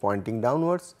 it is pointing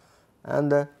downwards,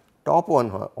 and the top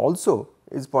one also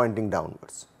is pointing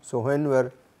downwards. So, when we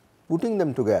are putting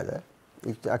them together,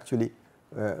 it actually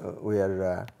we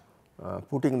are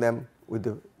putting them with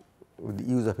the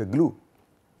use of a glue,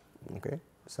 okay,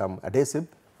 some adhesive.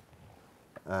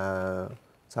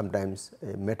 Sometimes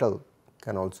a metal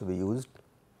can also be used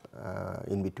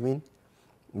in between,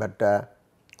 but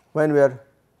when we are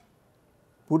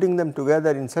putting them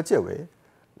together in such a way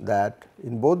that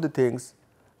in both the things,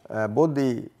 both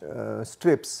the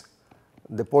strips,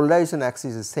 the polarization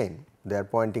axis is same, they are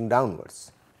pointing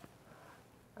downwards,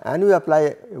 and we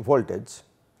apply a voltage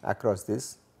across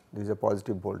this. This is a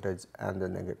positive voltage and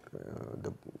the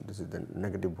this is the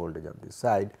negative voltage on this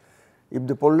side. If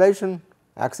the polarization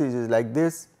axis is like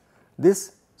this,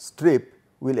 this strip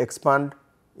will expand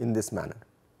in this manner,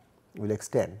 will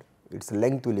extend, its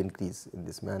length will increase in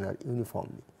this manner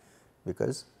uniformly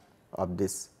because of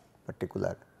this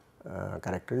particular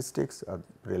characteristics or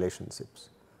relationships.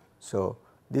 So,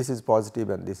 this is positive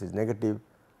and this is negative,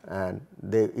 and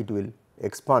it will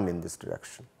expand in this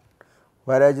direction.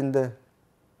 Whereas, in the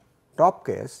top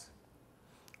case,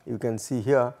 you can see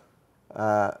here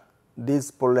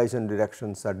these polarization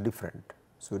directions are different.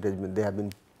 So, they have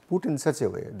been put in such a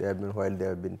way, they have been, while they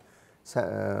have been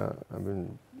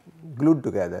glued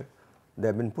together, they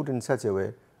have been put in such a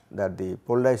way that the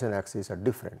polarization axes are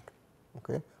different,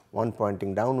 okay? One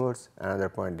pointing downwards, another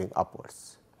pointing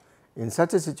upwards. In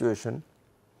such a situation,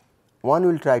 one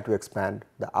will try to expand,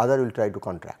 the other will try to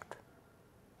contract.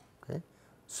 Okay?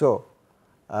 So,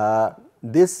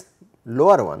 this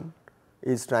lower one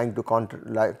is trying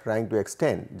to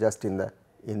extend just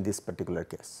in this particular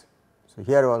case. So,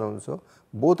 here one also,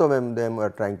 both of them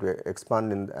are trying to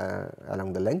expand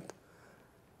along the length.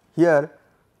 Here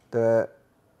the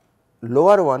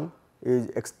lower one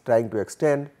is trying to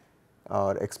extend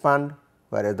or expand,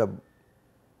 whereas the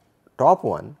top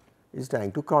one is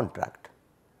trying to contract.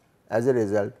 As a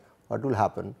result, what will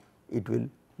happen? It will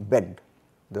bend,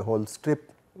 the whole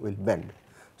strip will bend.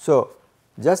 So,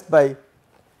 just by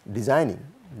designing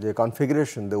the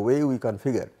configuration, the way we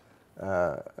configure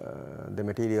the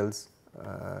materials,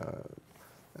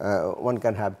 one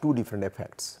can have two different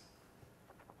effects,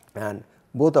 and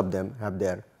both of them have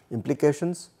their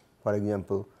implications. For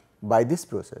example, by this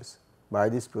process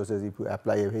if you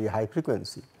apply a very high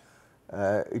frequency,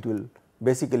 it will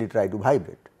basically try to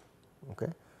vibrate.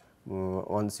 Okay.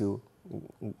 Once you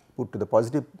put to the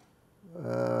positive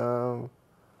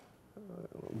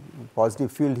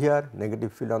field here,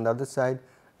 negative field on the other side,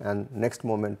 and next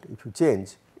moment if you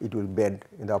change, it will bend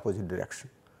in the opposite direction.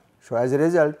 So, as a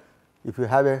result, if you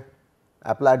have a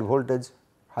applied voltage,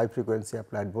 high frequency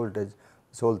applied voltage,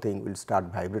 this whole thing will start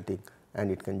vibrating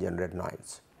and it can generate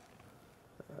noise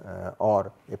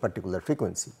or a particular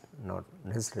frequency, not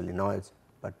necessarily noise,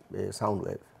 but a sound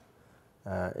wave,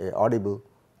 a audible,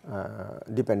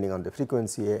 depending on the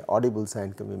frequency, a audible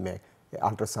sound can be made, a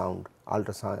ultrasonic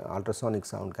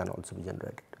sound can also be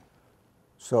generated.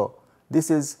 So,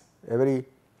 this is a very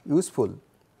useful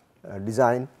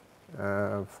design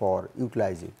for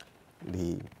utilizing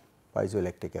the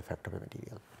piezoelectric effect of a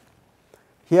material.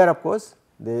 Here, of course,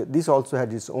 this also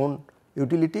has its own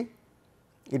utility.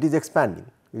 It is expanding.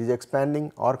 it is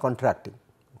expanding or contracting.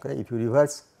 Okay. If you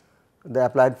reverse the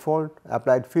applied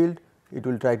field, it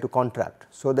will try to contract.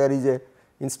 So, there is a,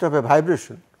 instead of a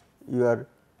vibration, you are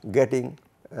getting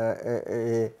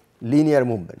a linear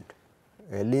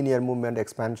movement,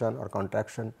 expansion or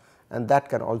contraction, and that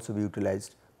can also be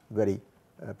utilized very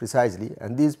precisely,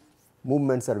 and these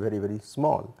movements are very, very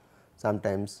small,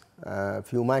 sometimes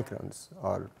few microns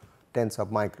or tens of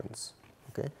microns.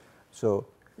 Okay. So,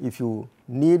 if you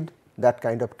need that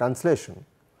kind of translation,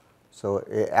 so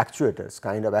actuators,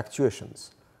 kind of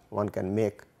actuations, one can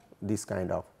make this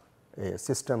kind of a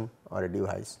system or a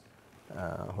device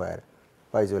where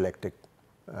piezoelectric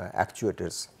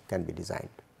actuators can be designed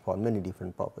for many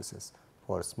different purposes,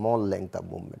 for small length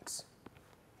of movements.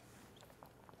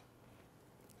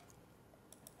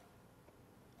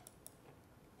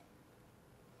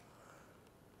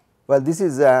 Well, this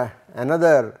is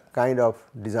another kind of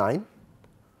design.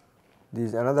 This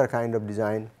is another kind of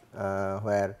design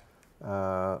where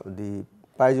the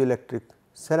piezoelectric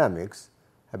ceramics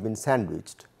have been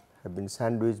sandwiched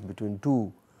between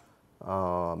two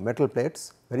metal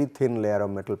plates, very thin layer of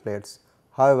metal plates.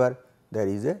 However, there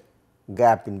is a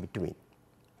gap in between.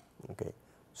 Okay.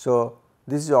 So,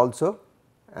 this is also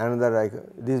another,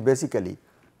 this is basically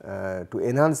to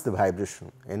enhance the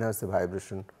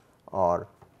vibration or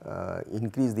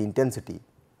increase the intensity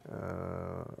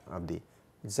of the,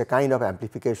 it is a kind of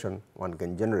amplification one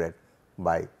can generate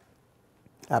by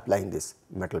applying these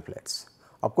metal plates.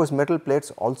 Of course, metal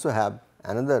plates also have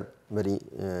another very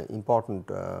important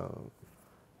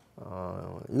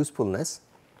usefulness,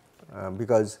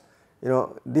 because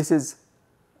this is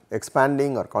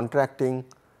expanding or contracting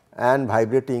and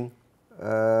vibrating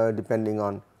depending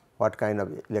on what kind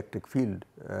of electric field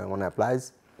one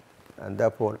applies, and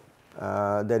therefore,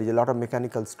 there is a lot of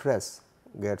mechanical stress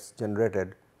gets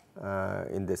generated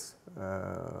in this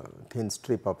thin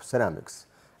strip of ceramics.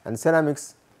 And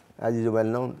ceramics, as is well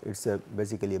known, it is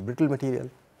basically a brittle material,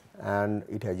 and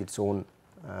it has its own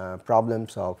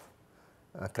problems of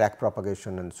crack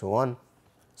propagation and so on.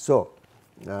 So,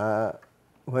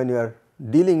 when you are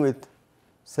dealing with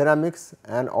ceramics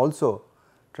and also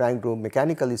trying to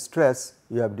mechanically stress,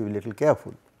 you have to be little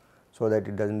careful, so that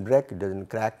it does not break, it does not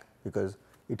crack, because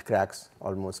it cracks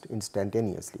almost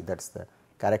instantaneously. That is the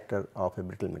character of a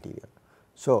brittle material.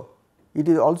 So, it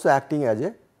is also acting as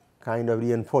a kind of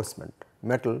reinforcement.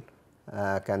 Metal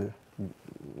can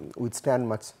withstand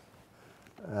much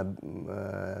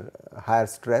higher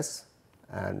stress,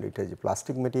 and it is a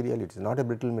plastic material, it is not a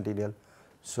brittle material.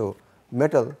 So,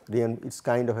 metal it is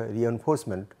kind of a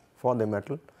reinforcement for the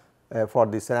metal for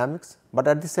the ceramics, but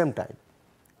at the same time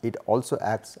it also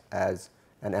acts as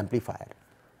an amplifier.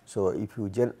 So, if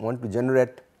you want to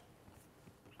generate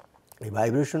a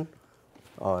vibration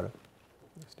or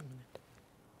just a minute,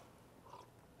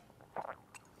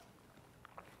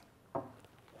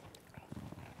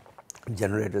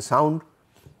 generate a sound,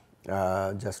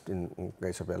 just in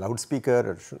case of a loudspeaker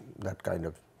or that kind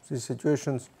of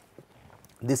situations,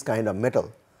 this kind of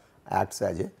metal acts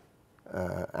as a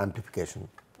amplification,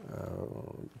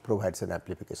 provides an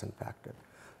amplification factor.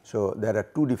 So, there are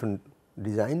two different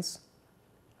designs,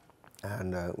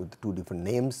 and with two different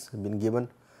names have been given.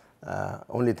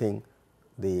 Only thing,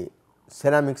 the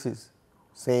ceramics is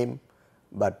same,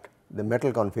 but the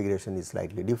metal configuration is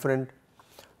slightly different.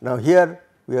 Now, here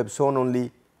we have shown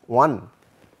only one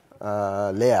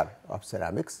layer of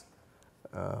ceramics,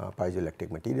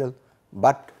 piezoelectric material,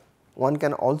 but one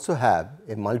can also have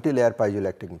a multi-layer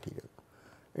piezoelectric material.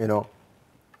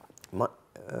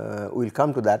 We will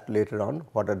come to that later on,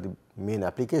 what are the main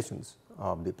applications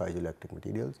of the piezoelectric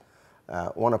materials.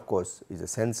 One of course is a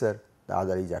sensor, the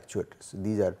other is actuators.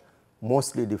 These are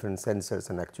mostly different sensors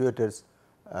and actuators,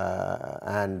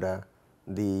 and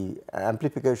the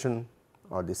amplification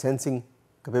or the sensing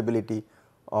capability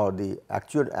or the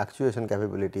actuation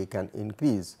capability can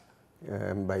increase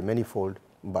by manifold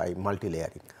by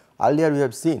multi-layering. Earlier we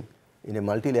have seen in a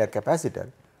multi-layer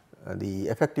capacitor, the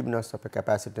effectiveness of a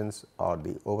capacitance or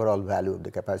the overall value of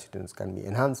the capacitance can be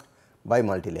enhanced by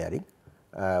multi-layering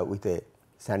with a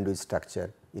sandwich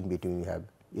structure. In between you have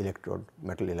electrode,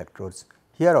 metal electrodes.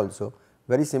 Here also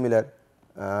very similar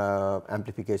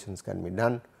amplifications can be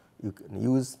done. You can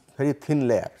use very thin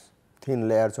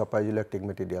layers of piezoelectric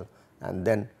material and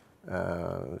then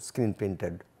screen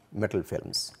printed metal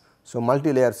films. So,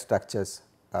 multi-layer structures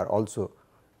are also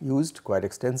used quite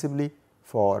extensively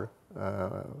for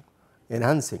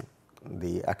enhancing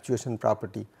the actuation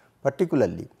property,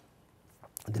 particularly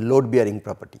the load bearing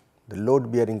property. The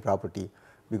load bearing property,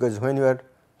 because when you are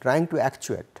trying to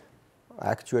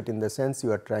actuate in the sense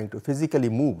you are trying to physically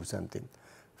move something,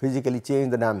 physically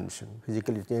change the dimension,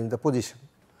 physically change the position.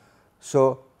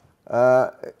 So,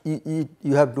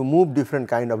 you have to move different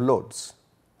kind of loads.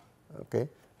 Okay.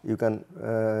 You can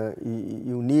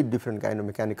you need different kind of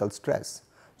mechanical stress.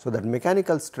 So, that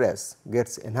mechanical stress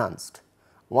gets enhanced.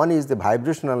 One is the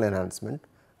vibrational enhancement,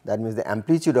 that means the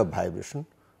amplitude of vibration.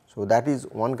 So, that is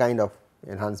one kind of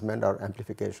enhancement or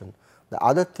amplification. The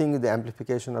other thing is the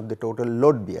amplification of the total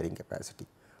load bearing capacity,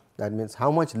 that means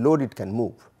how much load it can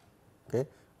move, okay,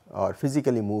 or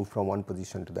physically move from one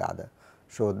position to the other.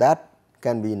 So, that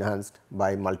can be enhanced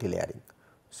by multilayering.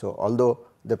 So, although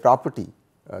the property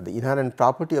the inherent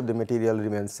property of the material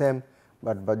remains same,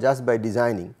 but just by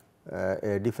designing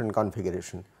a different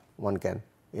configuration one can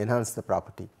enhance the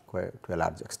property to a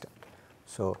large extent.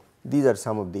 So, these are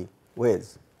some of the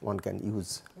ways one can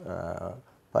use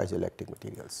piezoelectric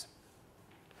materials.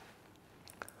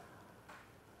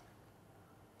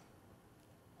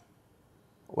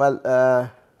 Well,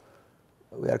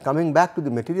 we are coming back to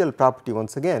the material property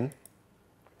once again.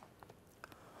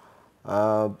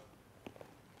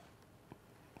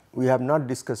 We have not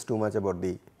discussed too much about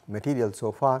the material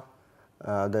so far.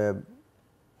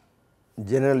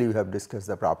 Generally we have discussed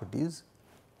the properties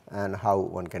and how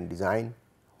one can design,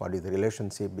 what is the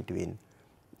relationship between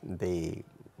the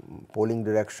polling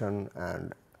direction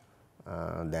and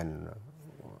then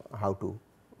how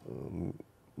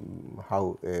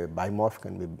a bimorph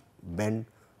can be bent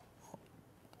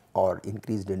or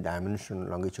increased in dimension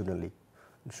longitudinally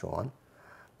and so on.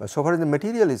 But so far as the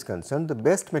material is concerned, the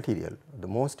best material, the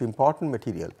most important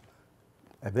material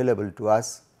available to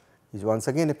us is once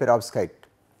again a perovskite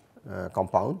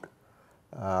compound.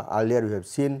 Earlier we have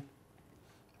seen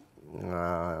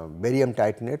barium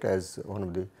titanate as one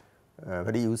of the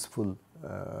very useful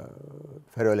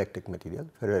ferroelectric material,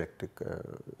 ferroelectric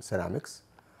ceramics.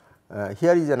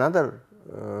 Here is another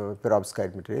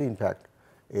perovskite material, in fact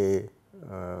a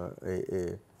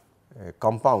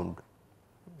compound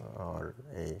or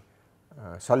a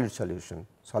solid solution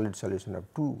of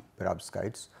two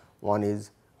perovskites. One is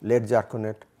lead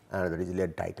zirconate, another is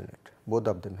lead titanate. Both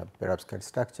of them have perovskite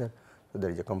structure. So,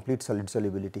 there is a complete solid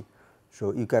solubility.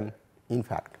 So, you can in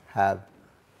fact have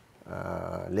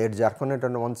lead zirconate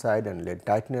on one side and lead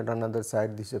titanate on another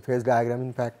side. This is a phase diagram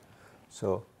in fact.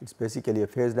 So, it is basically a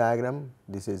phase diagram.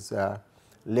 This is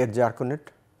lead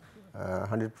zirconate,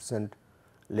 100%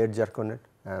 lead zirconate,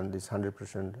 and this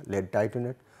 100% lead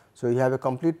titanate. So, you have a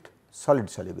complete solid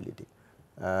solubility.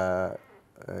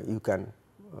 You can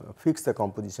fix the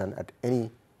composition at any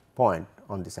point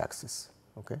on this axis,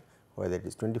 okay, whether it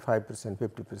is 25%, 50%,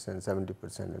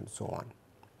 70% and so on.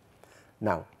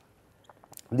 Now,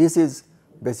 this is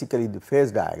basically the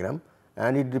phase diagram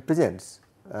and it represents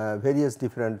various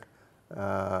different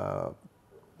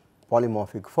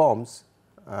polymorphic forms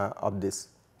of this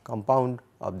compound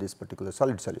of this particular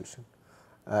solid solution.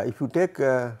 If you take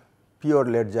pure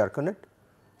lead zirconate,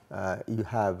 you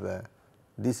have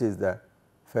this is the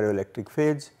ferroelectric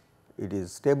phase. It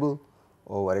is stable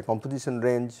over a composition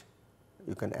range.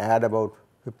 You can add about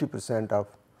 50% of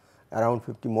around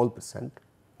 50 mole percent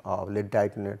of lead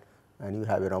titanate and you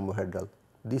have a rhombohedral.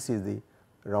 This is the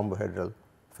rhombohedral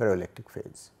ferroelectric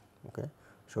phase. Okay.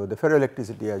 So, the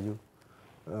ferroelectricity, as you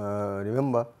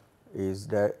remember, is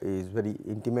very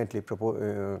intimately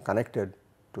connected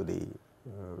to the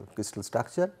crystal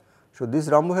structure. So, this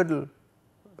rhombohedral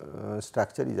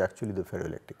structure is actually the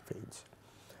ferroelectric phase.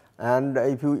 And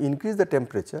if you increase the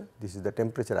temperature, this is the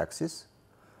temperature axis.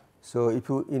 So, if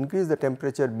you increase the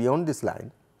temperature beyond this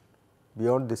line,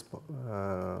 then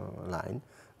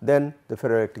the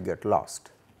ferroelectric get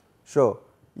lost. So,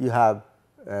 you have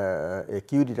a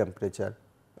QD temperature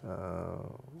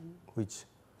which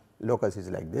locus is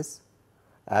like this.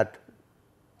 At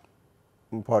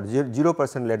for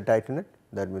 0% lead titanate,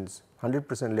 that means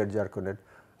 100% lead zirconate,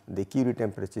 the QD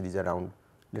temperature is around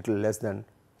little less than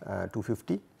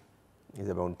 250, is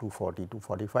around 240 to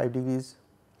 45 degrees,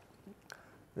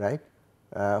 right.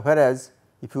 Whereas,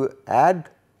 if you add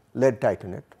lead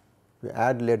titanate,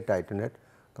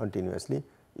 continuously,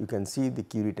 you can see the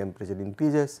QD temperature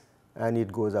increases and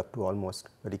it goes up to almost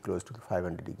very close to the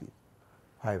 500 degree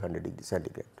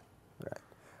centigrade, right.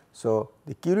 So,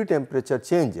 the QD temperature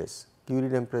changes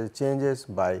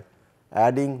by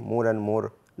adding more and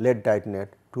more lead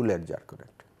titanate to lead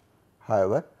zirconate.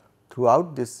 However,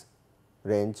 throughout this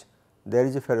range there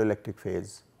is a ferroelectric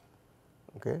phase,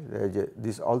 okay. There is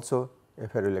this also a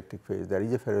ferroelectric phase, there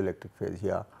is a ferroelectric phase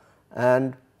here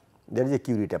and there is a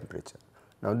QD temperature.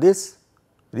 Now, this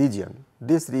region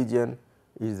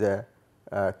is the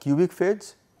cubic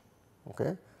phase,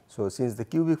 okay. So, since the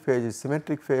cubic phase is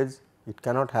symmetric phase, it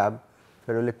cannot have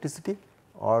ferroelectricity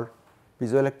or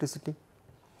piezoelectricity.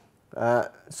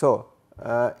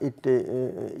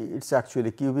 It's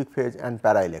actually cubic phase and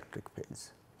paraelectric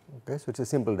phase. Okay. So, it is a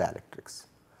simple dielectrics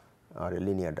or a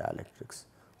linear dielectrics,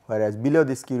 whereas below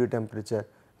this Curie temperature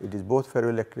it is both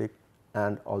ferroelectric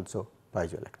and also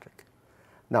piezoelectric.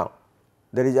 Now,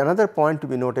 there is another point to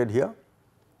be noted here,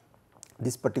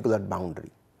 this particular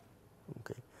boundary.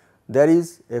 Okay. There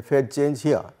is a phase change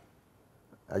here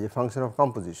as a function of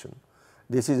composition.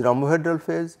 This is rhombohedral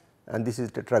phase and this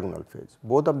is tetragonal phase.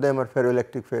 Both of them are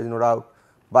ferroelectric phase, no doubt,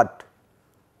 but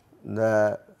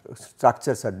the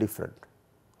structures are different.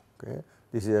 Okay.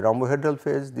 This is a rhombohedral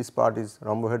phase, this part is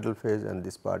rhombohedral phase and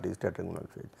this part is tetragonal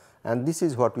phase, and this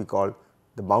is what we call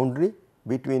the boundary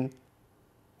between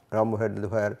rhombohedral,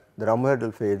 where the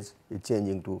rhombohedral phase is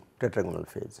changing to tetragonal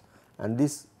phase, and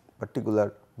this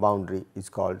particular boundary is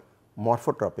called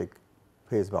morphotropic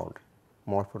phase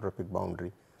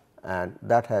boundary, and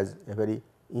that has a very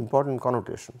important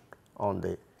connotation on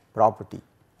the property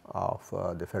of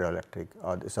the ferroelectric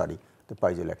or the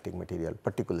piezoelectric material,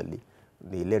 particularly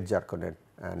the lead zirconate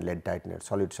and lead titanate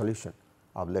solid solution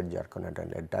of lead zirconate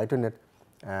and lead titanate,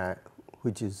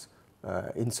 which is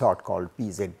in short called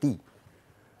PZT.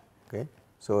 Okay.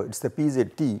 So, it is the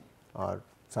PZT or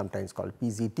sometimes called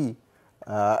PZT.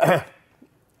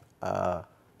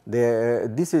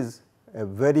 This is a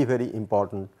very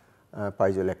important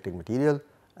piezoelectric material,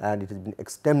 and it has been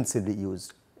extensively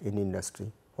used in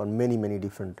industry for many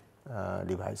different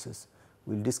devices.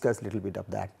 We will discuss little bit of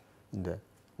that in the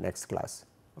next class.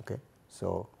 Okay.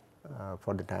 So,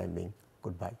 for the time being,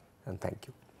 goodbye and thank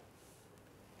you.